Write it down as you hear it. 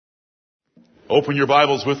Open your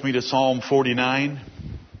Bibles with me to Psalm 49.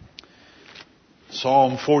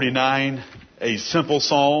 Psalm 49, a simple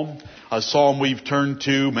psalm, a psalm we've turned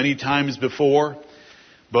to many times before,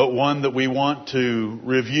 but one that we want to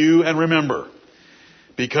review and remember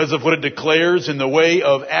because of what it declares in the way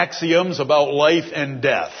of axioms about life and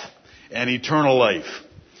death and eternal life.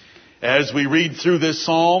 As we read through this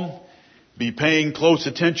psalm, be paying close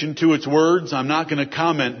attention to its words. I'm not going to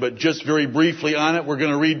comment, but just very briefly on it. We're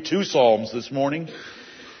going to read two psalms this morning.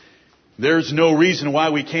 There's no reason why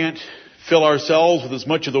we can't fill ourselves with as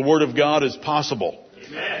much of the Word of God as possible.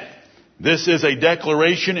 Amen. This is a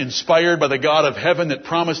declaration inspired by the God of heaven that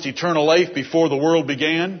promised eternal life before the world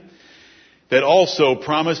began, that also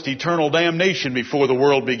promised eternal damnation before the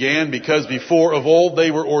world began, because before of old they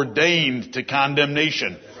were ordained to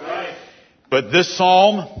condemnation. Right. But this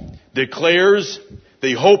psalm declares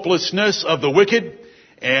the hopelessness of the wicked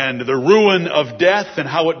and the ruin of death and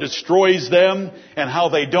how it destroys them and how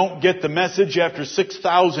they don't get the message after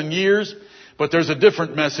 6,000 years. But there's a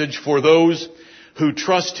different message for those who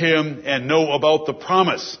trust Him and know about the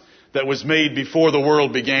promise that was made before the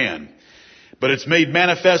world began. But it's made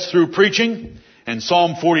manifest through preaching, and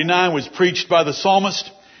Psalm 49 was preached by the psalmist,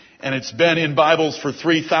 and it's been in Bibles for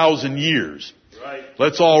 3,000 years. Right.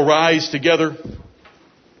 Let's all rise together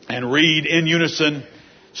and read in unison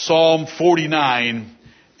Psalm 49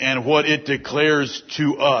 and what it declares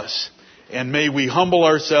to us. And may we humble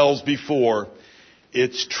ourselves before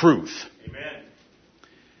its truth. Amen.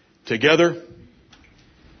 Together.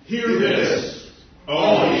 Hear this,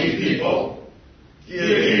 all ye people. Give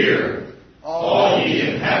ear, all ye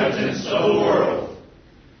inhabitants of the world,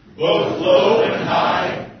 both low and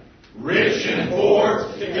high, rich and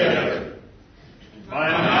poor together. My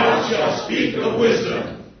mouth shall speak of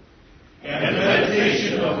wisdom, and the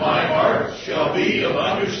meditation of my heart shall be of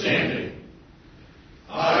understanding.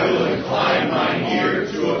 I will incline mine ear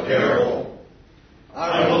to a parable.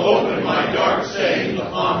 I will open my dark saying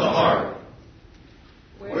upon the harp.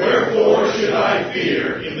 Wherefore should I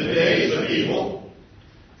fear in the days of evil,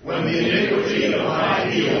 when the iniquity of my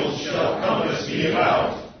heels shall compass me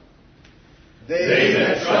about? They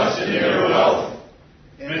that trust in their wealth,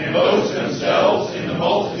 and boast themselves in the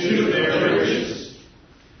multitude of their riches,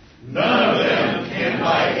 none of them can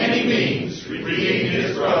by any means redeem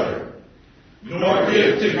his brother, nor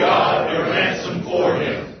give to God a ransom for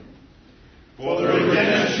him. For the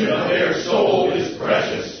redemption of their soul is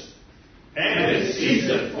precious, and it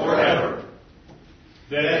ceaseth forever,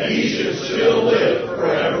 that he should still live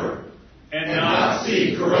forever, and not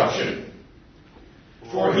see corruption.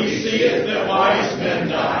 For he seeth that wise men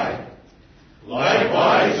die,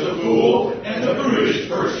 likewise the fool and the brutish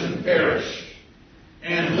person perish,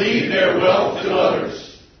 and leave their wealth to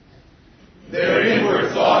others. Their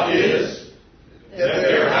inward thought is that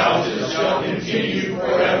their houses shall continue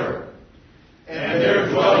forever, and their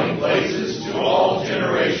dwelling places to all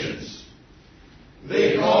generations.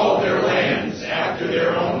 They call their lands after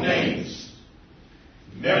their own names.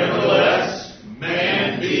 Nevertheless,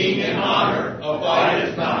 man being in honor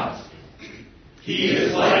abideth not. He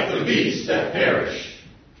is like the beasts that perish.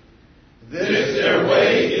 This their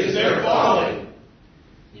way is their folly,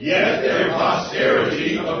 yet their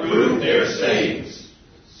posterity approve their sayings.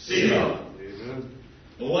 Selah.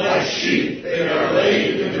 Like sheep they are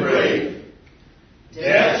laid in the grave.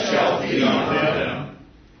 Death shall feed on them,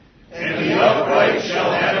 and the upright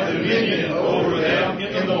shall have dominion over them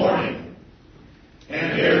in the morning.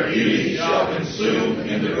 And their beauty shall consume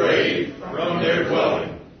in the grave from their dwelling.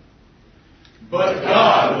 But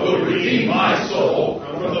God will redeem my soul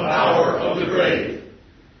from the power of the grave,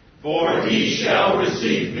 for he shall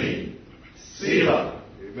receive me. Selah.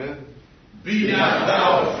 Amen. Be not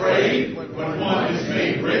thou afraid when one is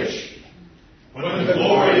made rich, when the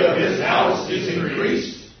glory of his house is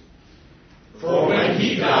increased. For when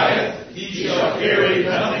he dieth, he shall carry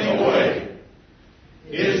nothing away.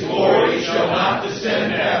 His glory shall not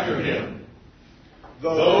descend after him.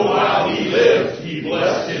 Though while he lived he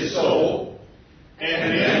blessed his soul,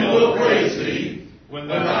 and men will praise thee when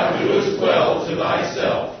thou doest well to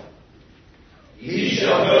thyself. He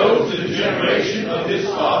shall go to the generation of his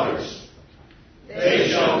fathers. They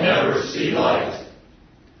shall never see light.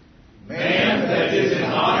 Man that is in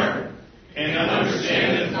honor and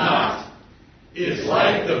understandeth not is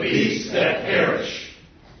like the beasts that perish.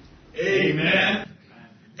 Amen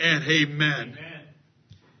And amen.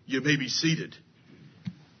 You may be seated.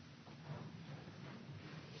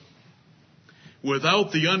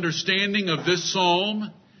 Without the understanding of this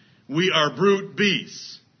psalm, we are brute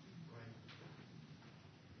beasts.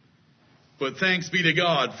 But thanks be to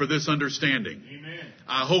God for this understanding. Amen.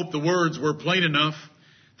 I hope the words were plain enough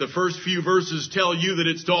The first few verses tell you that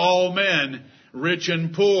it's to all men, rich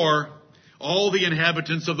and poor, all the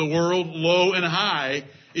inhabitants of the world, low and high.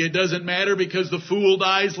 It doesn't matter because the fool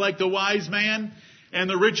dies like the wise man, and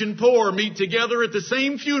the rich and poor meet together at the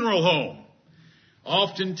same funeral home.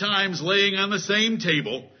 Oftentimes laying on the same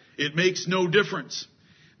table, it makes no difference.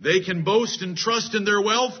 They can boast and trust in their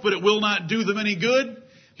wealth, but it will not do them any good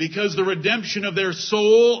because the redemption of their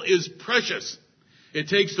soul is precious. It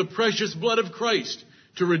takes the precious blood of Christ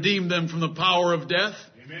to redeem them from the power of death.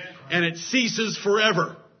 Amen. And it ceases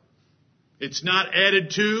forever. It's not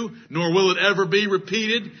added to, nor will it ever be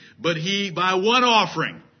repeated, but he, by one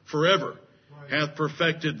offering, forever, hath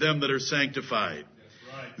perfected them that are sanctified.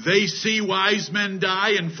 Right. They see wise men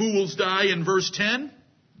die and fools die in verse 10.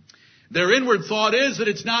 Their inward thought is that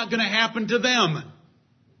it's not going to happen to them.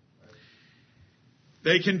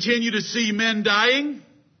 They continue to see men dying,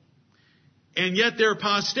 and yet their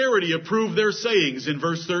posterity approve their sayings in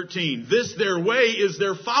verse 13. This their way is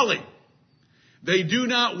their folly. They do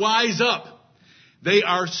not wise up. They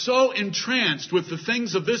are so entranced with the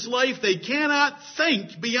things of this life, they cannot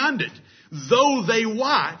think beyond it. Though they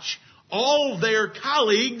watch, all their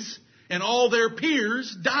colleagues and all their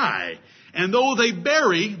peers die. And though they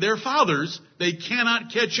bury their fathers, they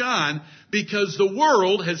cannot catch on because the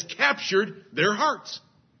world has captured their hearts.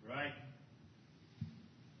 Right.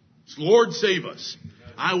 Lord save us.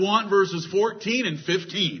 I want verses 14 and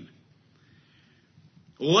 15.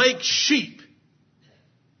 Like sheep,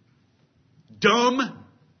 dumb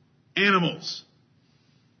animals,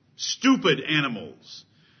 stupid animals,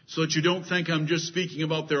 so that you don't think I'm just speaking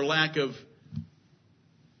about their lack of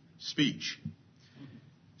speech.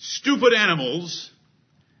 Stupid animals,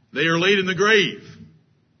 they are laid in the grave.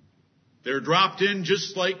 They're dropped in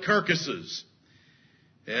just like carcasses,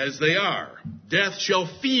 as they are. Death shall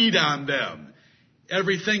feed on them.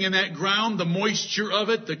 Everything in that ground, the moisture of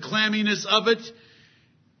it, the clamminess of it,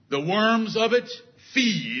 the worms of it,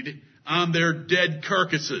 feed on their dead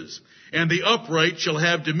carcasses. And the upright shall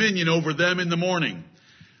have dominion over them in the morning.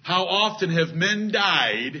 How often have men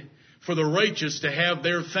died for the righteous to have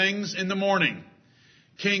their things in the morning?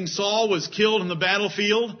 King Saul was killed in the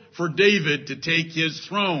battlefield for David to take his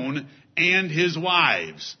throne and his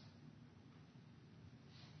wives,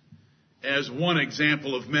 as one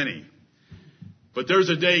example of many. But there's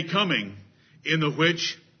a day coming in the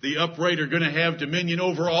which the upright are going to have dominion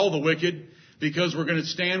over all the wicked, because we're going to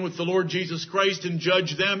stand with the Lord Jesus Christ and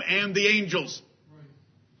judge them and the angels.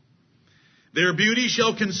 Their beauty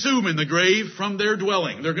shall consume in the grave from their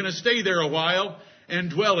dwelling. They're going to stay there a while and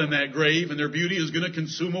dwell in that grave, and their beauty is going to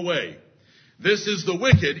consume away. This is the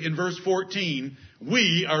wicked in verse 14.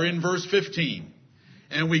 We are in verse 15.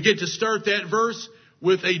 And we get to start that verse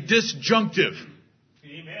with a disjunctive.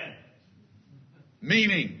 Amen.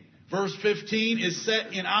 Meaning, verse 15 is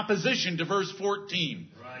set in opposition to verse 14.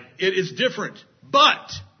 Right. It is different.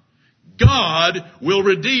 But God will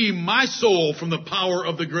redeem my soul from the power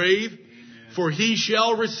of the grave, Amen. For he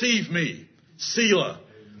shall receive me. Selah.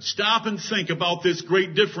 Stop and think about this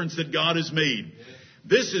great difference that God has made.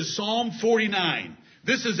 This is Psalm 49.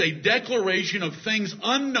 This is a declaration of things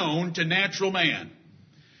unknown to natural man.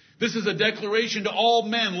 This is a declaration to all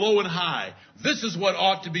men, low and high. This is what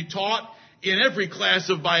ought to be taught in every class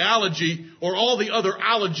of biology or all the other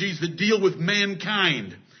ologies that deal with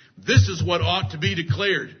mankind. This is what ought to be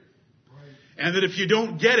declared. And that if you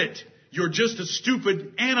don't get it, you're just a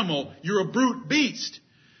stupid animal. You're a brute beast.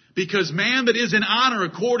 Because man that is in honor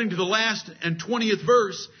according to the last and 20th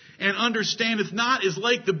verse and understandeth not is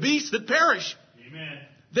like the beasts that perish. Amen.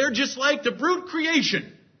 They're just like the brute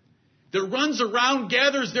creation that runs around,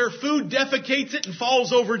 gathers their food, defecates it, and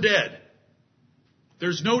falls over dead.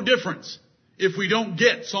 There's no difference if we don't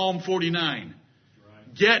get Psalm 49.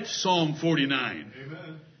 Right. Get Psalm 49.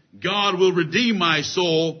 Amen. God will redeem my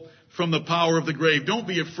soul from the power of the grave. Don't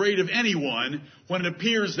be afraid of anyone when it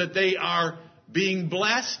appears that they are being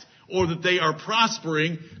blessed or that they are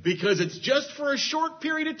prospering, because it's just for a short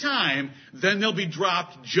period of time. Then they'll be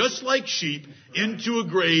dropped just like sheep into a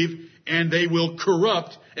grave, and they will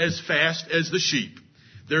corrupt as fast as the sheep.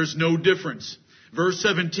 There's no difference. Verse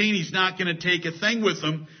 17, he's not going to take a thing with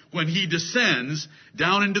him when he descends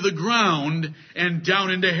down into the ground and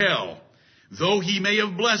down into hell. Though he may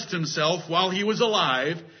have blessed himself while he was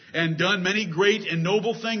alive and done many great and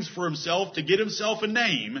noble things for himself to get himself a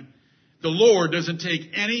name, the Lord doesn't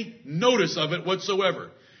take any notice of it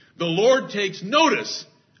whatsoever. The Lord takes notice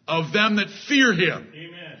of them that fear him.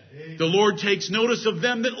 Amen. The Lord takes notice of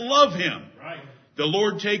them that love him. Right. The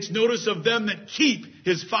Lord takes notice of them that keep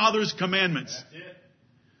his Father's commandments. That's it.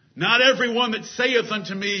 Not everyone that saith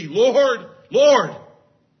unto me, Lord, Lord,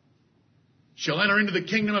 shall enter into the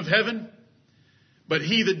kingdom of heaven, but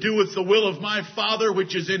he that doeth the will of my Father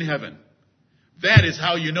which is in heaven. That is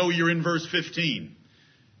how you know you're in verse 15.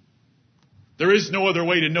 There is no other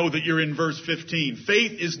way to know that you're in verse 15.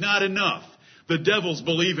 Faith is not enough. The devils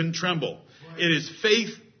believe and tremble. It is faith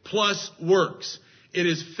plus works. It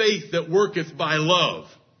is faith that worketh by love.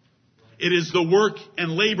 It is the work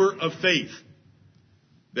and labor of faith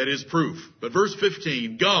that is proof. But verse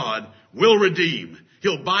 15, God will redeem.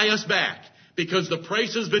 He'll buy us back because the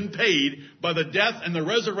price has been paid by the death and the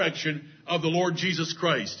resurrection of the Lord Jesus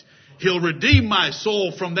Christ. He'll redeem my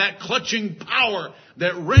soul from that clutching power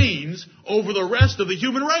that reigns over the rest of the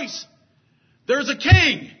human race. There's a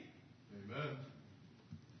king. Amen.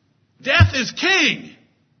 Death is king.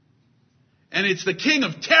 And it's the king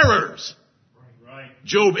of terrors. Right.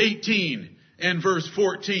 Job 18 and verse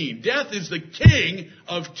 14. Death is the king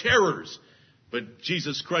of terrors. But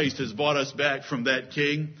Jesus Christ has bought us back from that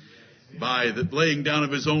king by the laying down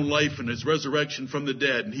of his own life and his resurrection from the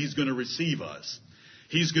dead. And he's going to receive us.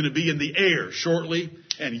 He's going to be in the air shortly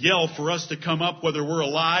and yell for us to come up, whether we're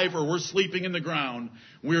alive or we're sleeping in the ground.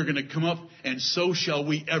 We're going to come up, and so shall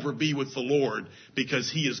we ever be with the Lord,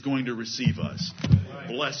 because he is going to receive us.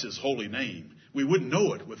 Bless his holy name. We wouldn't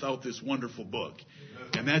know it without this wonderful book.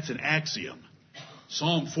 And that's an axiom.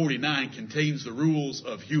 Psalm 49 contains the rules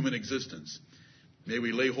of human existence. May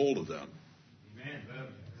we lay hold of them.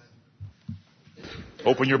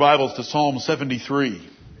 Open your Bibles to Psalm 73.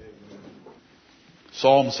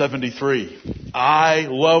 Psalm 73. I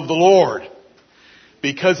love the Lord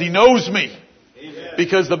because he knows me. Amen.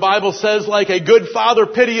 Because the Bible says, like a good father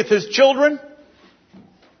pitieth his children,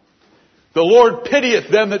 the Lord pitieth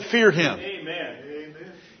them that fear him. Amen.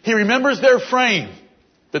 He remembers their frame,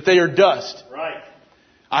 that they are dust. Right.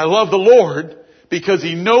 I love the Lord because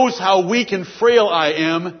he knows how weak and frail I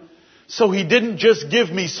am, so he didn't just give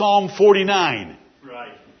me Psalm 49.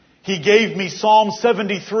 Right. He gave me Psalm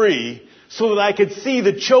 73 so that I could see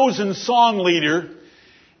the chosen song leader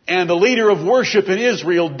and the leader of worship in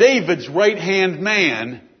Israel, David's right-hand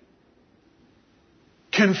man,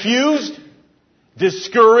 confused,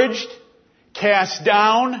 discouraged, cast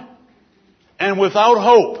down, and without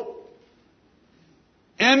hope,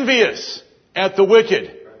 envious at the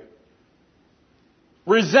wicked,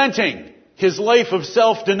 resenting his life of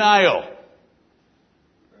self-denial,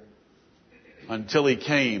 until he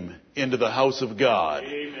came into the house of God.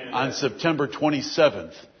 Amen. On September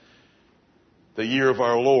 27th, the year of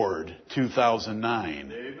our Lord,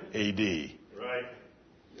 2009 A.D. Right.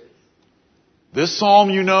 This psalm,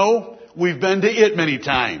 you know, we've been to it many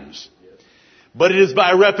times. But it is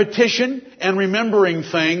by repetition and remembering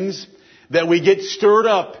things that we get stirred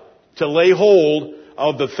up to lay hold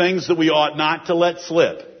of the things that we ought not to let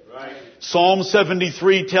slip. Right. Psalm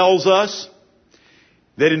 73 tells us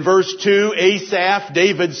that in verse 2, Asaph,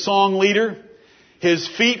 David's song leader, his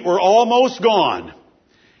feet were almost gone.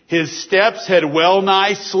 His steps had well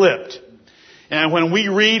nigh slipped. And when we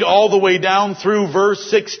read all the way down through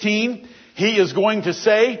verse 16, he is going to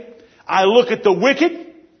say, I look at the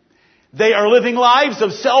wicked. They are living lives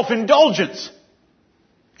of self-indulgence.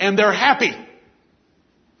 And they're happy.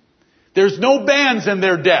 There's no bands in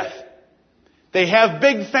their death. They have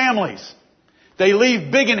big families. They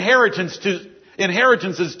leave big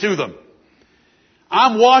inheritances to them.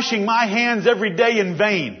 I'm washing my hands every day in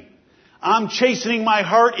vain. I'm chastening my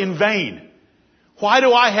heart in vain. Why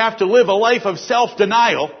do I have to live a life of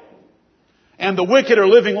self-denial? And the wicked are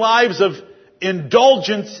living lives of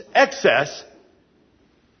indulgence excess.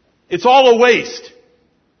 It's all a waste.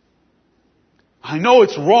 I know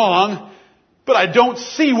it's wrong, but I don't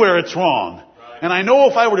see where it's wrong. Right. And I know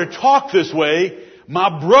if I were to talk this way,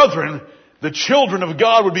 my brethren, the children of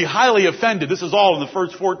God, would be highly offended. This is all in the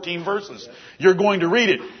first 14 verses. You're going to read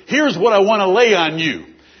it. Here's what I want to lay on you.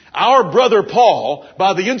 Our brother Paul,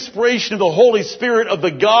 by the inspiration of the Holy Spirit of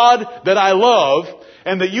the God that I love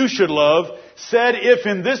and that you should love, said, if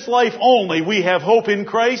in this life only we have hope in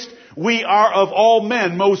Christ, we are of all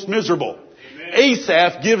men most miserable. Amen.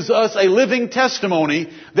 Asaph gives us a living testimony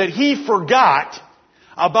that he forgot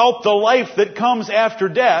about the life that comes after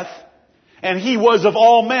death, and he was of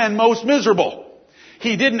all men most miserable.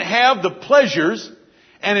 He didn't have the pleasures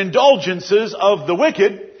and indulgences of the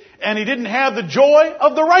wicked, and he didn't have the joy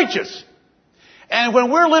of the righteous. And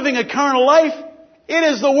when we're living a carnal life,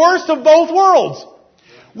 it is the worst of both worlds.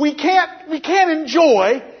 We can't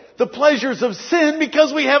enjoy the pleasures of sin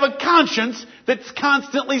because we have a conscience that's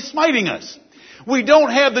constantly smiting us. We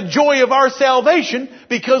don't have the joy of our salvation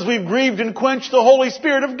because we've grieved and quenched the Holy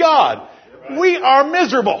Spirit of God. Right. We are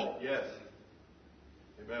miserable. Yes.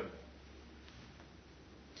 Amen.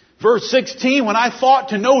 Verse 16, when I thought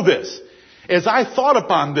to know this, as I thought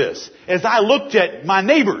upon this, as I looked at my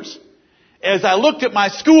neighbors, as I looked at my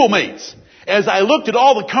schoolmates, as I looked at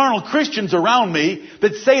all the carnal Christians around me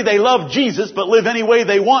that say they love Jesus but live any way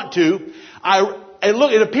they want to,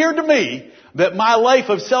 it appeared to me that my life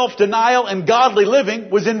of self-denial and godly living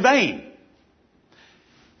was in vain.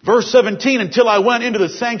 Verse 17, until I went into the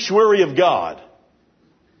sanctuary of God,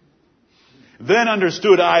 then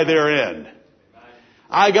understood I their end.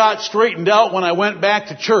 I got straightened out when I went back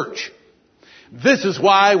to church. This is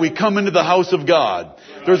why we come into the house of God.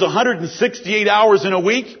 There's 168 hours in a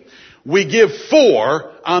week. We give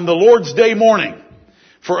 4 on the Lord's Day morning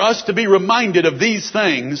for us to be reminded of these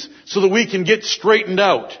things so that we can get straightened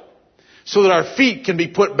out, so that our feet can be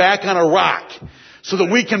put back on a rock, so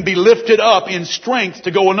that we can be lifted up in strength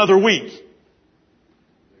to go another week.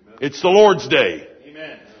 It's the Lord's Day.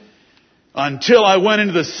 Until I went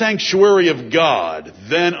into the sanctuary of God,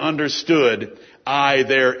 then understood I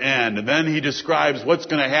their end. And then he describes what's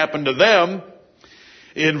going to happen to them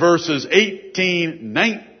in verses 18,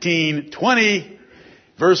 19, 20.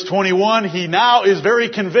 Verse 21, he now is very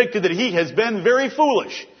convicted that he has been very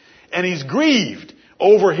foolish. And he's grieved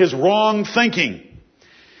over his wrong thinking.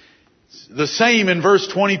 The same in verse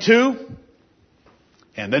 22.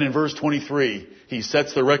 And then in verse 23, he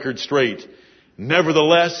sets the record straight.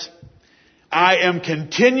 Nevertheless, I am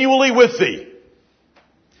continually with thee.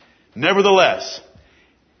 Nevertheless.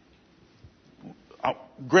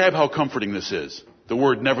 Grab how comforting this is. The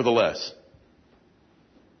word nevertheless.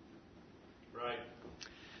 Right.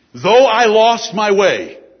 Though I lost my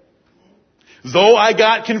way, though I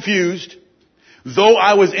got confused, though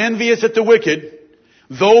I was envious at the wicked,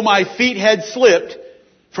 though my feet had slipped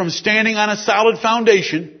from standing on a solid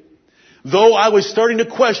foundation, though I was starting to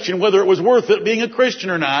question whether it was worth it being a Christian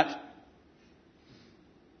or not,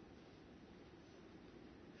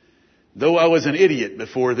 though I was an idiot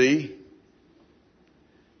before thee.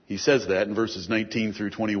 He says that in verses 19 through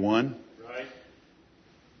 21. Right.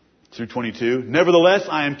 Through 22. Nevertheless,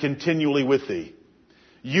 I am continually with thee.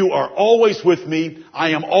 You are always with me. I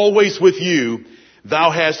am always with you.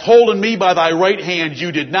 Thou hast holden me by thy right hand.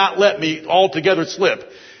 You did not let me altogether slip.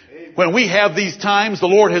 Amen. When we have these times, the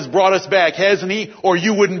Lord has brought us back, hasn't He? Or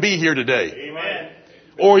you wouldn't be here today. Amen.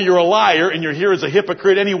 Or you're a liar and you're here as a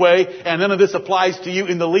hypocrite anyway, and none of this applies to you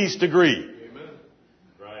in the least degree. Amen.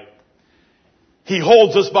 Right. He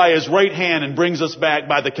holds us by His right hand and brings us back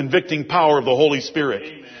by the convicting power of the Holy Spirit.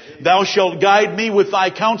 Amen. Thou shalt guide me with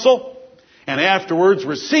thy counsel, and afterwards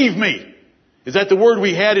receive me. Is that the word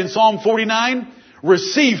we had in Psalm 49?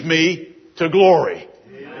 Receive me to glory.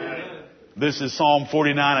 Amen. This is Psalm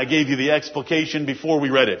 49. I gave you the explication before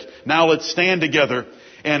we read it. Now let's stand together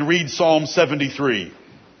and read Psalm 73.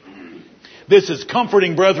 This is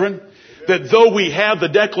comforting, brethren, that though we have the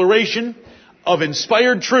declaration of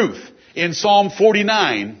inspired truth in Psalm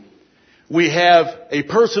 49, we have a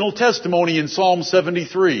personal testimony in Psalm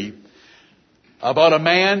 73 about a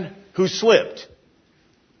man who slipped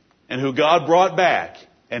and who God brought back,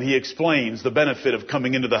 and he explains the benefit of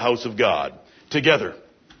coming into the house of God. Together.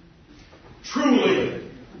 Truly,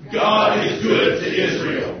 God is good to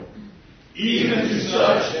Israel, even to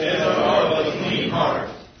such as are of a clean heart.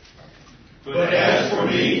 But as for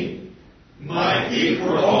me, my feet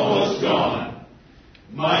were almost gone.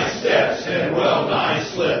 My steps had well nigh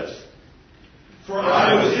slipped. For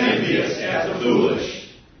I was envious at the foolish,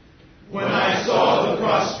 when I saw the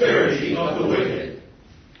prosperity of the wicked.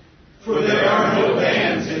 For there are no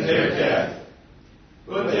bands in their death,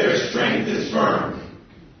 but their strength is firm.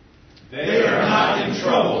 They are not in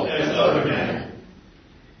trouble as other men,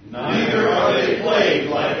 neither are they plagued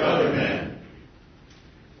like other men.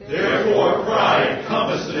 Therefore pride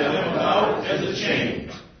compasseth them about as a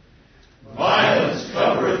chain. Violence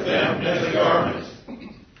covereth them as a garment.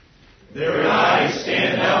 Their eyes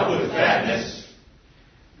stand out with fatness.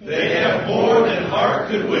 They have more than heart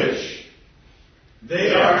could wish.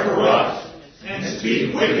 They are corrupt and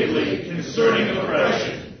speak wickedly concerning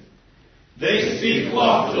oppression. They speak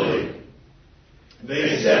loftily.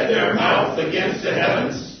 They set their mouth against the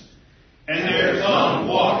heavens, and their tongue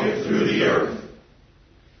walketh through the earth.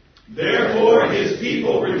 Therefore his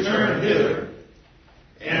people return hither,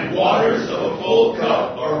 and waters of a full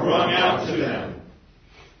cup are wrung out to them.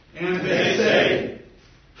 And they say,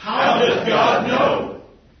 how doth God know?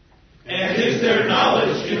 And is there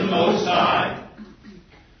knowledge in the Most High?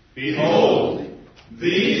 Behold,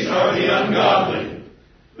 these are the ungodly,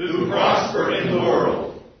 who prosper in the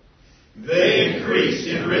world. They increase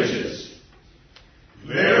in riches.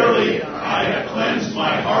 Verily, I have cleansed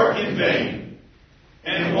my heart in vain,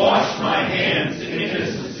 and washed my hands in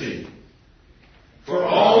innocency. For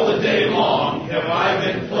all the day long have I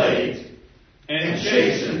been plagued,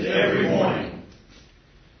 listened every morning.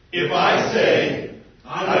 If I say,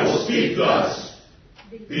 I will speak thus,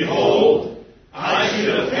 behold, I should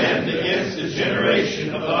offend against the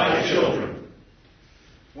generation of thy children.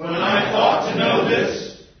 When I thought to know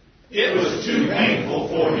this, it was too painful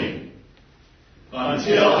for me,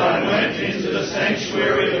 until I went into the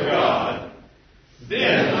sanctuary of God.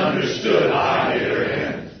 Then understood I their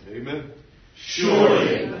end. Amen.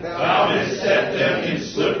 Surely thou didst set them in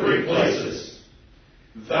slippery places.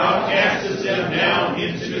 Thou castest them down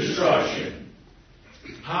into destruction.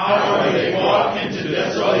 How they walk into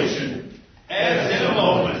desolation, as in a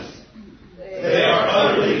moment. They are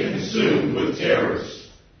utterly consumed with terrors.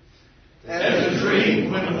 As a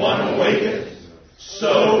dream when one awaketh, so,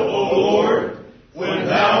 O Lord, when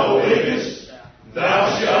thou awakest,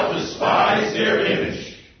 thou shalt despise their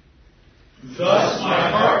image. Thus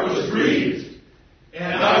my heart was grieved,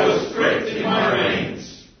 and I was pricked in my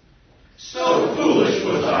reins. So foolish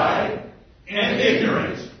was I, and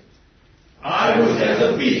ignorant. I was as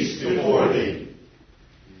a beast before thee.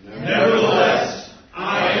 Nevertheless,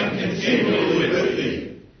 I am continually with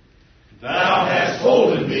thee. Thou hast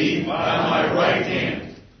holden me by my right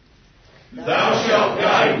hand. Thou shalt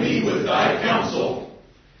guide me with thy counsel,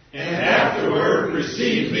 and afterward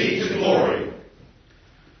receive me to glory.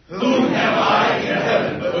 Whom have I in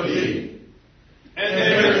heaven but thee? And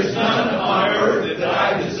there is none on earth that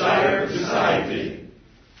I desire beside thee.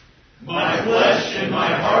 My flesh and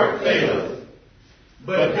my heart faileth,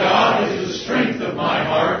 but God is the strength of my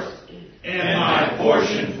heart, and my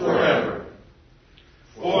portion forever.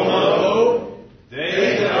 For lo,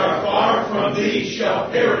 they that are far from thee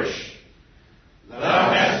shall perish.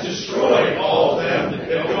 Thou hast destroyed all them that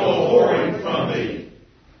go a-whoring from thee.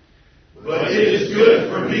 But it is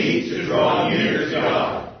good for me to draw near to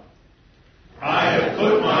God. I have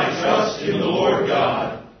put my trust in the Lord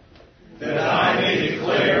God, that I may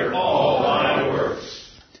declare all thy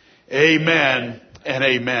works. Amen and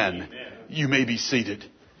amen. You may be seated.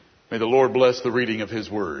 May the Lord bless the reading of His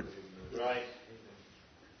Word. Right.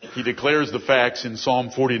 He declares the facts in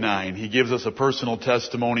Psalm 49. He gives us a personal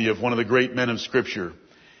testimony of one of the great men of Scripture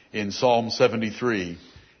in Psalm 73.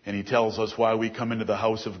 And he tells us why we come into the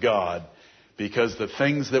house of God. Because the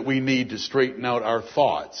things that we need to straighten out our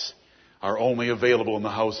thoughts are only available in the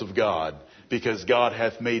house of God. Because God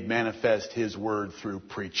hath made manifest His Word through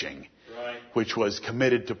preaching. Right. Which was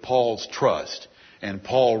committed to Paul's trust. And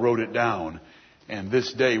Paul wrote it down. And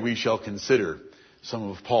this day we shall consider some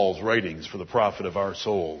of Paul's writings for the profit of our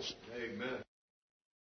souls.